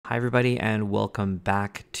Hi everybody and welcome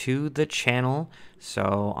back to the channel.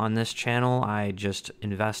 So on this channel I just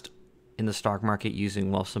invest in the stock market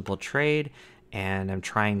using WealthSimple Trade, and I'm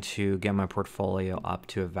trying to get my portfolio up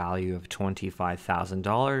to a value of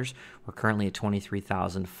 $25,000. We're currently at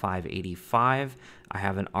 $23,585. I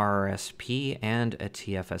have an RRSP and a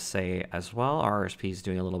TFSA as well. RRSP is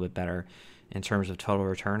doing a little bit better in terms of total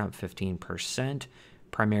return, up 15%,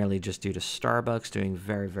 primarily just due to Starbucks doing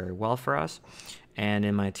very, very well for us. And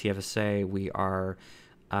in my TFSA, we are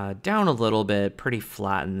down a little bit, pretty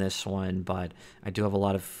flat in this one, but I do have a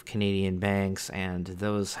lot of Canadian banks, and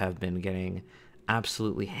those have been getting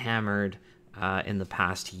absolutely hammered in the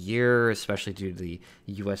past year, especially due to the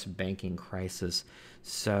U.S. banking crisis.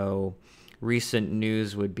 So recent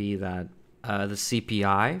news would be that the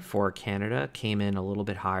CPI for Canada came in a little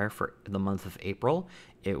bit higher for the month of April.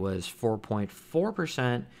 It was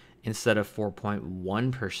 4.4% instead of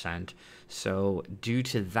 4.1%. So due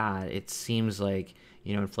to that, it seems like,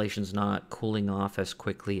 inflation's not cooling off as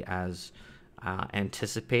quickly as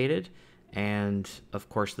anticipated. And of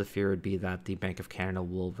course, the fear would be that the Bank of Canada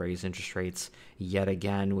will raise interest rates yet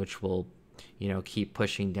again, which will, keep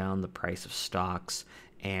pushing down the price of stocks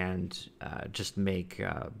and just make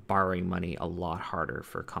borrowing money a lot harder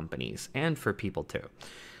for companies and for people too.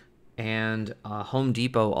 And Home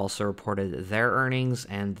Depot also reported their earnings,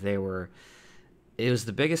 and it was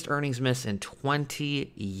the biggest earnings miss in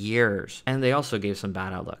 20 years. And they also gave some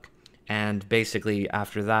bad outlook. And basically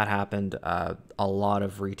after that happened, a lot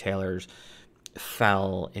of retailers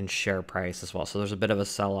fell in share price as well. So there's a bit of a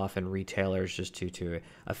sell-off in retailers just due to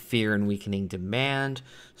a fear and weakening demand.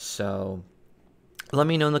 So let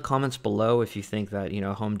me know in the comments below if you think that,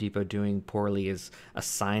 Home Depot doing poorly is a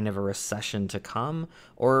sign of a recession to come,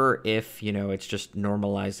 or if, it's just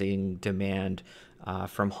normalizing demand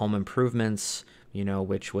from home improvements,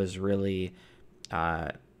 which was really,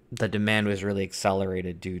 the demand was really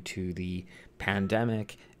accelerated due to the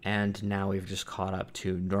pandemic, and now we've just caught up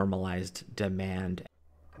to normalized demand.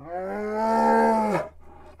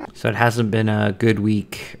 So it hasn't been a good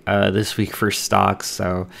week this week for stocks.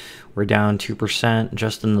 So we're down 2%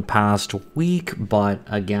 just in the past week. But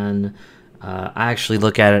again, I actually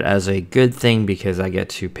look at it as a good thing because I get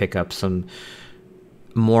to pick up some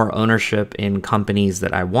more ownership in companies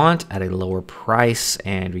that I want at a lower price,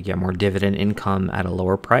 and we get more dividend income at a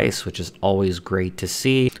lower price, which is always great to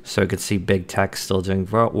see. So I could see big tech still doing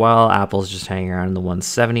well. Apple's just hanging around in the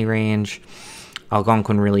 170 range.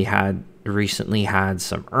 Algonquin recently had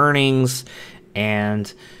some earnings,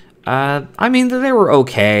 and I mean, they were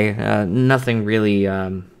okay. Nothing really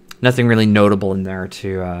notable in there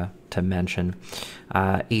to mention.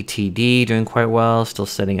 ATD doing quite well, still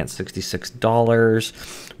sitting at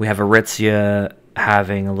 $66. We have Aritzia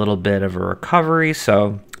having a little bit of a recovery,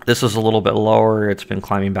 so this was a little bit lower. It's been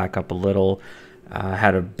climbing back up a little.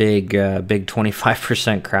 Had a big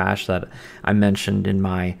 25% crash that I mentioned in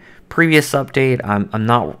my previous update. I'm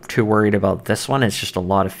not too worried about this one. It's just a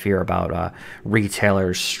lot of fear about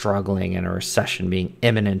retailers struggling and a recession being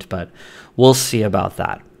imminent, but we'll see about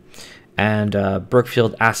that. And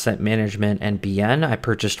Brookfield Asset Management and BN, I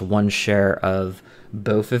purchased one share of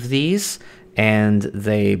both of these, and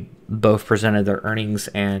they both presented their earnings,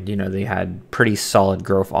 and they had pretty solid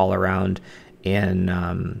growth all around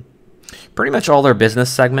in pretty much all their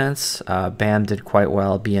business segments. BAM did quite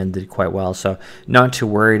well, BN did quite well, so not too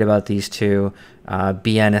worried about these two.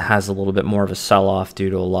 BN has a little bit more of a sell-off due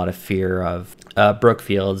to a lot of fear of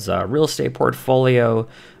Brookfield's real estate portfolio,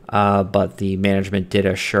 but the management did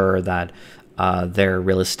assure that their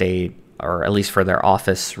real estate, or at least for their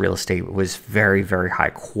office real estate, was very, very high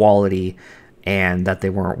quality and that they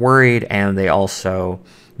weren't worried. And they also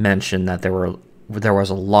mentioned that there was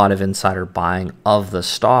a lot of insider buying of the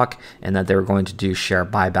stock, and that they were going to do share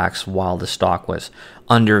buybacks while the stock was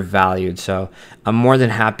undervalued. So I'm more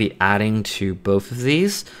than happy adding to both of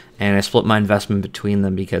these, and I split my investment between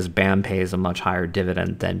them because BAM pays a much higher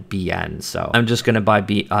dividend than BN. So I'm just going to buy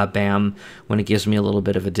BAM when it gives me a little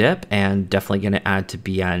bit of a dip, and definitely going to add to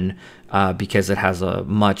BN because it has a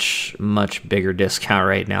much bigger discount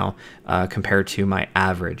right now compared to my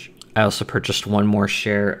average. I also purchased one more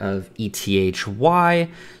share of ETHY.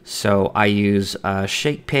 So I use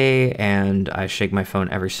Shakepay, and I shake my phone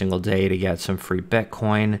every single day to get some free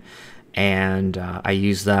Bitcoin. And I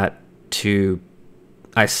use that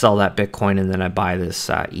I sell that Bitcoin, and then I buy this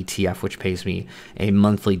ETF, which pays me a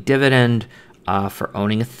monthly dividend for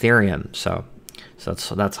owning Ethereum. So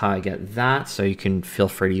that's how I get that. So you can feel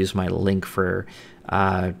free to use my link for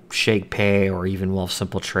Shakepay or even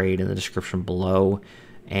WealthSimple Trade in the description below,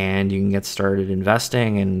 and you can get started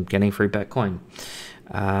investing and getting free Bitcoin.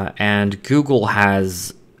 And Google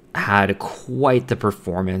has had quite the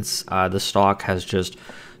performance. The stock has just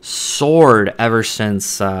soared ever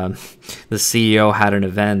since the CEO had an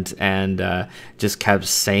event and just kept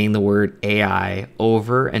saying the word AI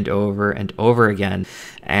over and over and over again.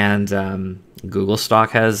 And Google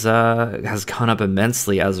stock has gone up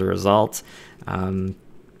immensely as a result.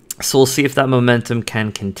 So we'll see if that momentum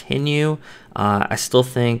can continue. I still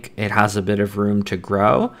think it has a bit of room to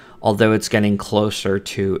grow, although it's getting closer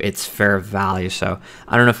to its fair value. So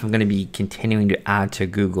I don't know if I'm going to be continuing to add to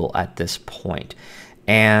Google at this point.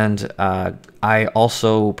 And I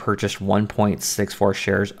also purchased 1.64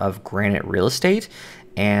 shares of Granite Real Estate.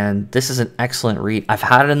 And this is an excellent REIT. I've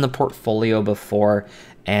had it in the portfolio before,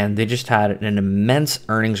 and they just had an immense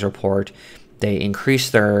earnings report. They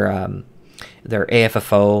increased their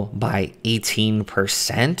AFFO by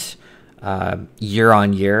 18% year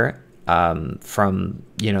on year from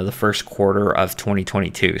the first quarter of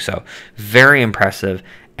 2022. So very impressive.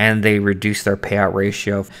 And they reduced their payout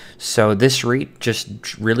ratio. So this REIT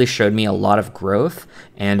just really showed me a lot of growth,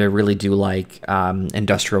 and I really do like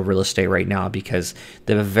industrial real estate right now because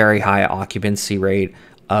they have a very high occupancy rate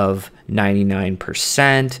of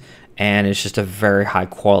 99%, and it's just a very high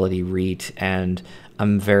quality REIT, and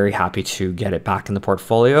I'm very happy to get it back in the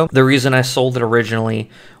portfolio. The reason I sold it originally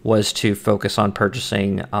was to focus on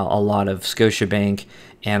purchasing a lot of Scotiabank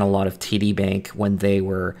and a lot of TD Bank when they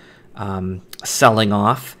were selling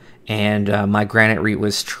off, and my Granite REIT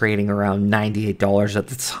was trading around $98 at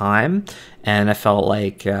the time, and I felt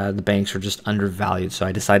like the banks were just undervalued. So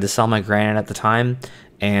I decided to sell my Granite at the time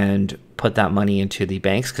and put that money into the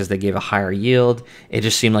banks because they gave a higher yield. It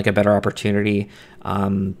just seemed like a better opportunity.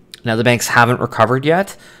 Now the banks haven't recovered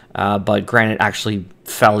yet, but Granite actually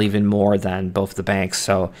fell even more than both the banks.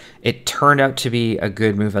 So it turned out to be a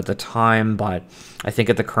good move at the time, but I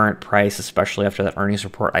think at the current price, especially after that earnings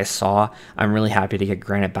report I saw, I'm really happy to get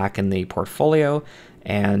Granite back in the portfolio.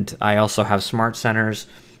 And I also have Smart Centers,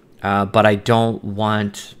 but I don't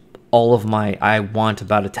want all of I want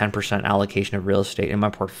about a 10% allocation of real estate in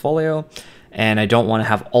my portfolio. And I don't want to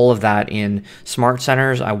have all of that in Smart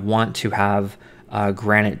Centers. I want to have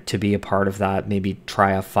Granite to be a part of that, maybe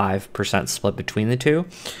try a 5% split between the two.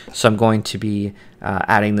 So I'm going to be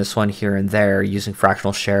adding this one here and there using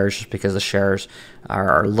fractional shares, just because the shares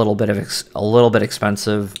are a little bit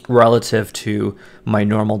expensive relative to my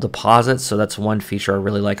normal deposits. So that's one feature I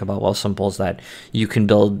really like about WealthSimple, is that you can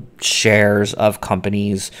build shares of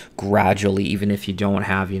companies gradually, even if you don't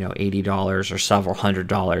have $80 or several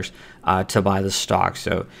 $100 to buy the stock.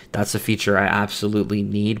 So that's a feature I absolutely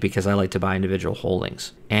need because I like to buy individual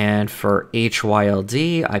holdings. And for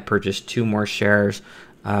HYLD, I purchased 2 more shares,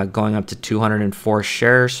 going up to 204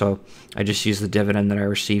 shares. So I just used the dividend that I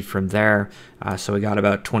received from there. So we got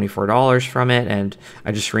about $24 from it, and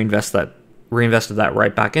I just reinvested that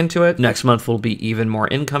right back into it. Next month will be even more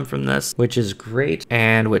income from this, which is great.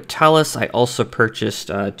 And with TELUS, I also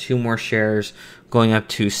purchased 2 more shares, going up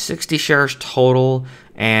to 60 shares total.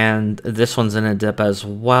 And this one's in a dip as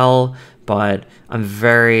well, but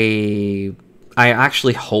I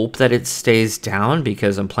actually hope that it stays down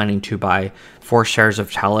because I'm planning to buy 4 shares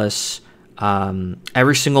of TELUS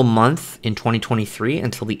every single month in 2023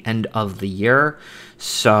 until the end of the year.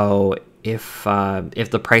 So if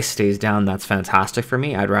the price stays down, that's fantastic for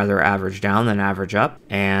me. I'd rather average down than average up.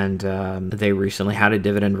 And they recently had a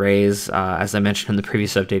dividend raise, as I mentioned in the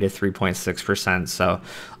previous update, at 3.6%. So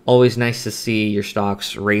always nice to see your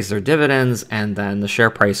stocks raise their dividends and then the share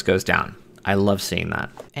price goes down. I love seeing that.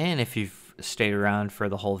 And if you've stayed around for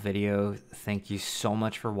the whole video, thank you so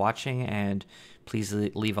much for watching, and please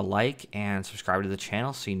leave a like and subscribe to the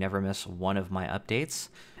channel so you never miss one of my updates.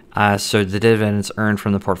 So the dividends earned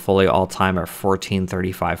from the portfolio all time are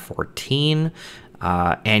 $14.3514.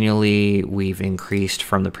 Annually, we've increased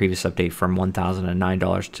from the previous update from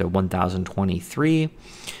 $1,009 to $1,023.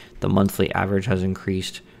 The monthly average has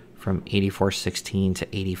increased from $84.16 to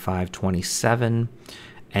 $85.27.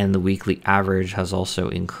 And the weekly average has also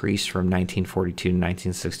increased from $19.42 to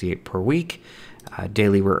 $19.68 per week.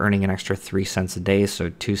 Daily, we're earning an extra 3 cents a day, so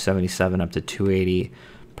 $2.77 up to $2.80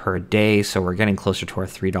 per day. So we're getting closer to our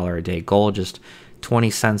 $3 a day goal, just 20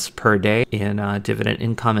 cents per day in dividend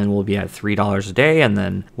income, and we'll be at $3 a day, and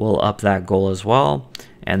then we'll up that goal as well.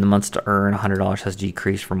 And the months to earn, $100 has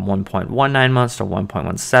decreased from 1.19 months to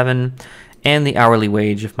 1.17. And the hourly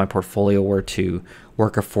wage, if my portfolio were to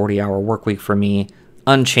work a 40-hour work week for me,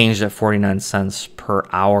 unchanged at 49 cents per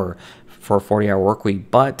hour for a 40-hour work week,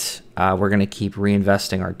 but we're going to keep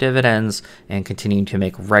reinvesting our dividends and continuing to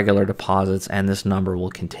make regular deposits, and this number will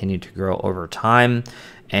continue to grow over time.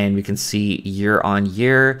 And we can see year on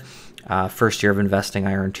year, First year of investing,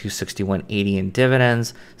 I earned 261.80 in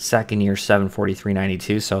dividends. Second year,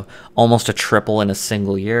 743.92. So almost a triple in a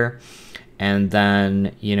single year. And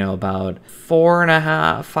then, you know, about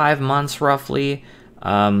 5 months roughly,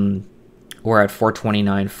 we're at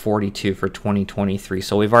 429.42 for 2023.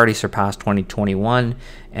 So we've already surpassed 2021,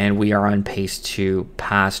 and we are on pace to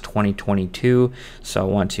pass 2022. So I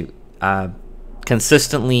want to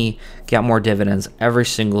consistently get more dividends every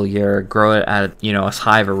single year, grow it at, you know, as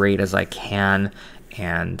high of a rate as I can.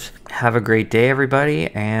 And have a great day, everybody,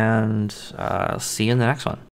 and see you in the next one.